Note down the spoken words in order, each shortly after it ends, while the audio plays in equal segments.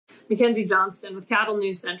Mackenzie Johnston with Cattle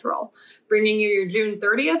News Central, bringing you your June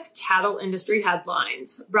 30th cattle industry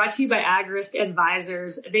headlines. Brought to you by AgRisk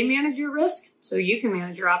Advisors. They manage your risk so you can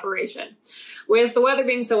manage your operation. With the weather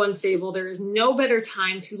being so unstable, there is no better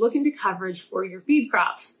time to look into coverage for your feed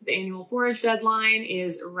crops. The annual forage deadline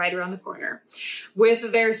is right around the corner.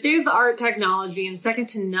 With their state-of-the-art technology and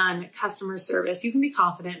second-to-none customer service, you can be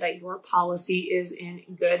confident that your policy is in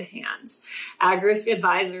good hands. AgRisk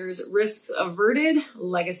Advisors, risks averted,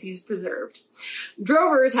 legacies preserved.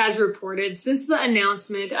 Drovers has reported since the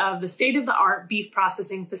announcement of the state-of-the-art beef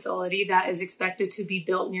processing facility that is expected to be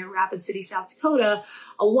built near Rapid City, South Dakota,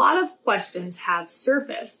 a lot of questions have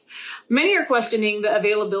surfaced. Many are questioning the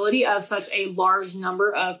availability of such a large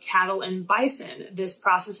number of cattle and bison. This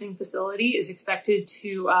processing facility is expected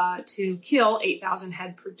to kill 8,000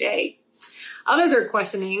 head per day. Others are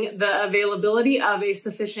questioning the availability of a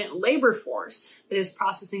sufficient labor force. This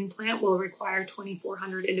processing plant will require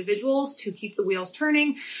 2,400 individuals to keep the wheels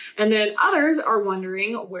turning. And then others are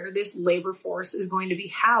wondering where this labor force is going to be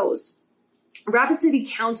housed. Rapid City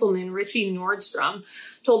Councilman Richie Nordstrom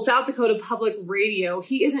told South Dakota Public Radio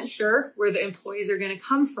he isn't sure where the employees are going to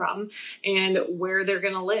come from and where they're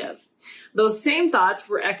going to live. Those same thoughts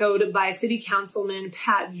were echoed by City Councilman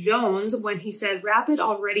Pat Jones when he said Rapid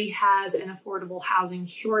already has an affordable housing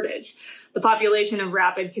shortage. The population of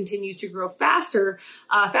Rapid continues to grow faster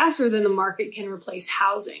than the market can replace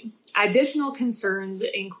housing. Additional concerns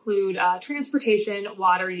include transportation,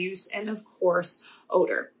 water use, and of course,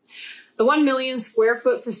 odor. The 1 million square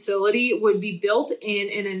foot facility would be built in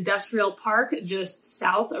an industrial park just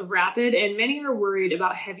south of Rapid, and many are worried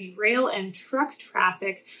about heavy rail and truck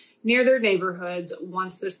traffic near their neighborhoods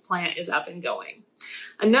once this plant is up and going.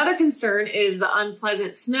 Another concern is the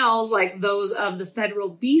unpleasant smells like those of the federal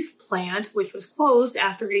beef plant, which was closed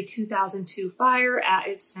after a 2002 fire at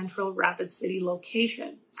its central Rapid City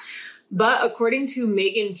location. But according to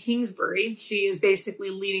Megan Kingsbury, she is basically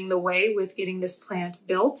leading the way with getting this plant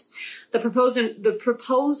built. The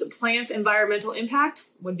proposed plant's environmental impact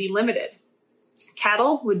would be limited.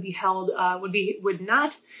 Cattle would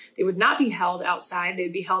not be held outside.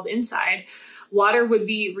 They'd be held inside. Water would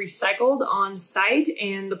be recycled on site,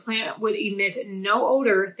 and the plant would emit no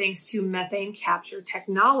odor thanks to methane capture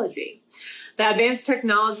technology. The advanced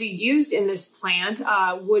technology used in this plant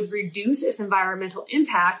would reduce its environmental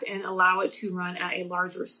impact and allow it to run at a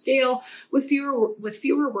larger scale with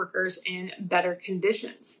fewer workers in better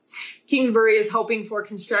conditions. Kingsbury is hoping for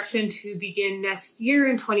construction to begin next year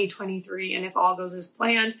in 2023, and if all goes as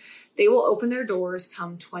planned, they will open their doors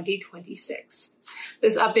come 2026.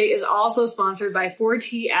 This update is also sponsored by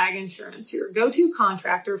 4T Ag Insurance, your go-to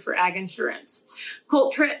contractor for ag insurance.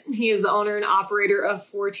 Colt Tritt, he is the owner and operator of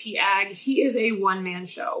 4T Ag. He is a one-man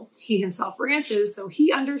show. He himself ranches, so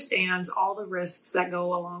he understands all the risks that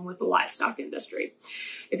go along with the livestock industry.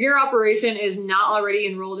 If your operation is not already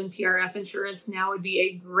enrolled in PRF insurance, now would be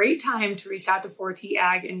a great time to reach out to 4T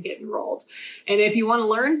Ag and get enrolled. And if you want to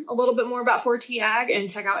learn a little bit more about 4T Ag and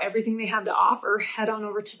check out everything they have to offer, head on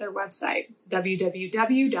over to their website,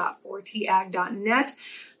 www.4tag.net.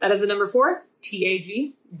 That is the number 4,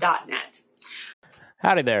 TAG.net.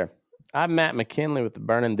 Howdy there. I'm Matt McKinley with the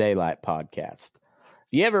Burning Daylight podcast.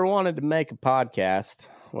 If you ever wanted to make a podcast,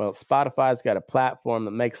 well, Spotify's got a platform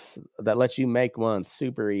that lets you make one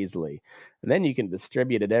super easily. And then you can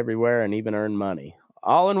distribute it everywhere and even earn money.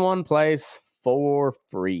 All in one place for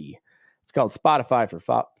free. It's called Spotify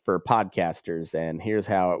for podcasters, and here's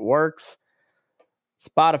how it works.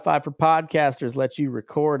 Spotify for podcasters lets you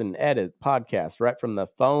record and edit podcasts right from the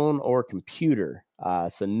phone or computer.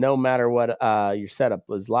 So no matter what your setup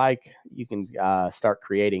is like, you can start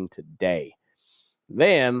creating today.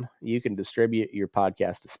 Then you can distribute your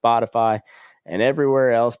podcast to Spotify and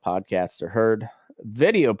everywhere else podcasts are heard.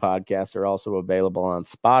 Video podcasts are also available on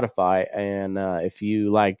Spotify. And if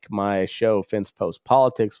you like my show, Fence Post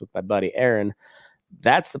Politics with my buddy Aaron,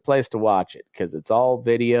 that's the place to watch it because it's all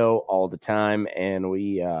video all the time. And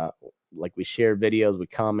we share videos, we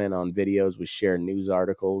comment on videos, we share news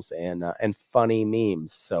articles and funny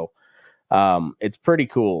memes. So it's pretty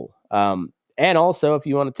cool. And also, if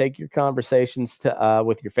you want to take your conversations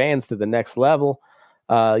with your fans to the next level,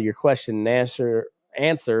 your question and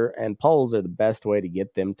answer and polls are the best way to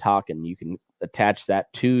get them talking. You can attach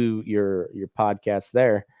that to your podcast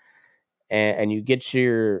there, and you get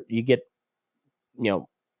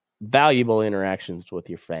valuable interactions with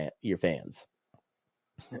your fans.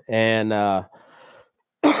 And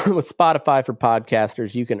with Spotify for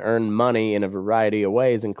podcasters, you can earn money in a variety of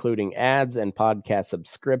ways, including ads and podcast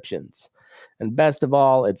subscriptions. And best of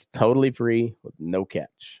all, it's totally free with no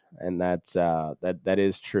catch. And that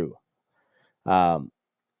is true.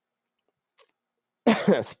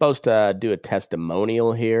 supposed to do a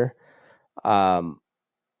testimonial here.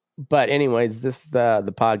 But anyways, this is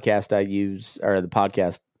the podcast I use, or the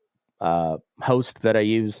podcast host that I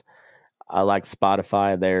use. I like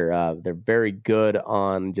Spotify. They're very good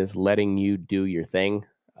on just letting you do your thing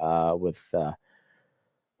with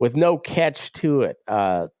no catch to it.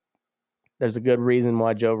 There's a good reason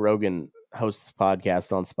why Joe Rogan hosts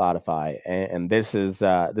podcast on Spotify, and this is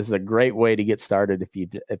a great way to get started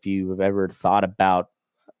if you've ever thought about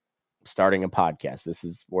starting a podcast. This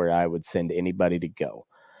is where I would send anybody to go.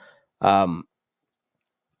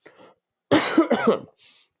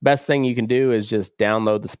 Best thing you can do is just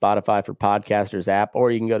download the Spotify for Podcasters app, or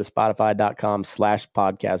you can go to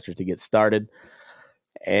spotify.com/podcasters to get started.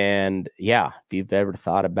 And yeah, if you've ever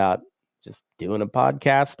thought about just doing a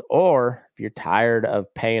podcast, or if you're tired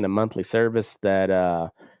of paying a monthly service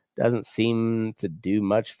that doesn't seem to do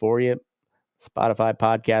much for you, Spotify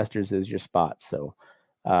Podcasters is your spot. So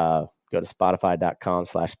go to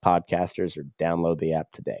spotify.com/podcasters or download the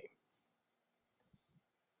app today.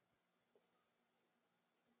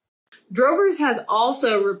 Drovers has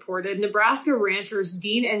also reported Nebraska ranchers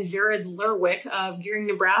Dean and Jared Lerwick of Gearing,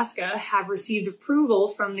 Nebraska have received approval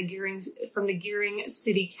from the Gearing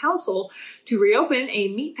City Council to reopen a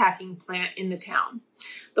meatpacking plant in the town.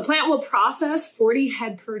 The plant will process 40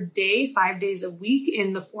 head per day, 5 days a week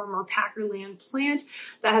in the former Packerland plant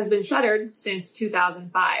that has been shuttered since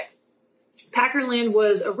 2005. Packerland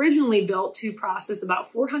was originally built to process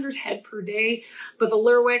about 400 head per day, but the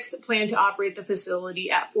Lerwicks plan to operate the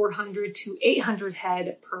facility at 400 to 800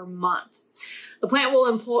 head per month. The plant will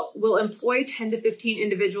employ 10 to 15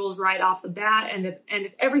 individuals right off the bat, and if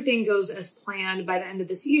everything goes as planned by the end of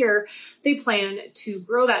this year, they plan to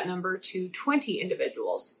grow that number to 20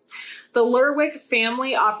 individuals. The Lerwick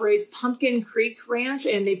family operates Pumpkin Creek Ranch,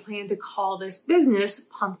 and they plan to call this business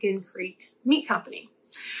Pumpkin Creek Meat Company.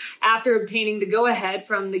 After obtaining the go-ahead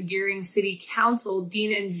from the Gearing City Council,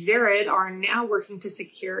 Dean and Jared are now working to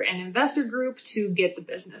secure an investor group to get the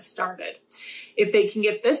business started. If they can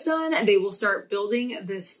get this done, they will start building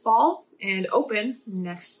this fall and open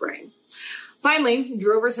next spring. Finally,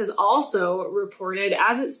 Drovers has also reported,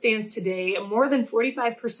 as it stands today, more than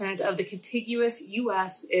 45% of the contiguous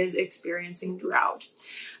U.S. is experiencing drought.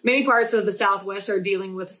 Many parts of the Southwest are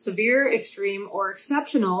dealing with severe, extreme, or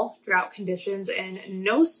exceptional drought conditions, and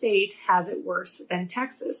no state has it worse than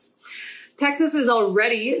Texas. Texas is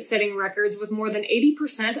already setting records with more than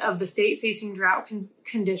 80% of the state facing drought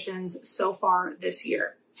conditions so far this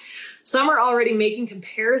year. Some are already making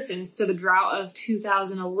comparisons to the drought of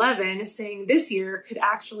 2011, saying this year could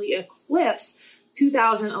actually eclipse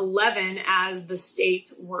 2011 as the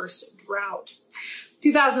state's worst drought.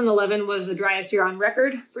 2011 was the driest year on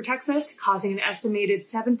record for Texas, causing an estimated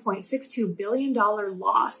 $7.62 billion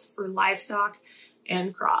loss for livestock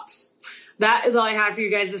and crops. That is all I have for you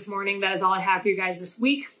guys this morning. That is all I have for you guys this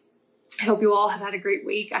week. I hope you all have had a great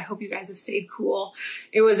week. I hope you guys have stayed cool.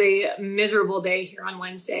 It was a miserable day here on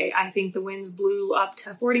Wednesday. I think the winds blew up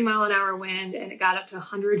to 40-mile-an-hour wind, and it got up to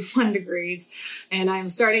 101 degrees. And I'm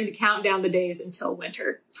starting to count down the days until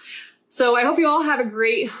winter. So I hope you all have a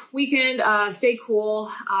great weekend. Stay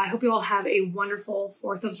cool. I hope you all have a wonderful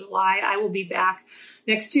 4th of July. I will be back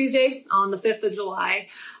next Tuesday on the 5th of July.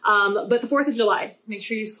 But the 4th of July, make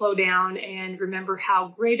sure you slow down and remember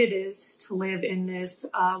how great it is to live in this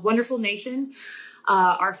wonderful nation.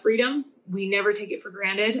 Our freedom, we never take it for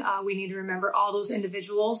granted. We need to remember all those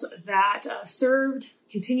individuals that served,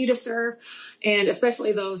 continue to serve, and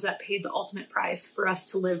especially those that paid the ultimate price for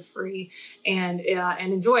us to live free and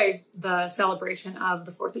enjoy the celebration of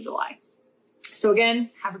the 4th of July. So again,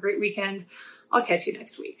 have a great weekend. I'll catch you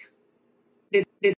next week.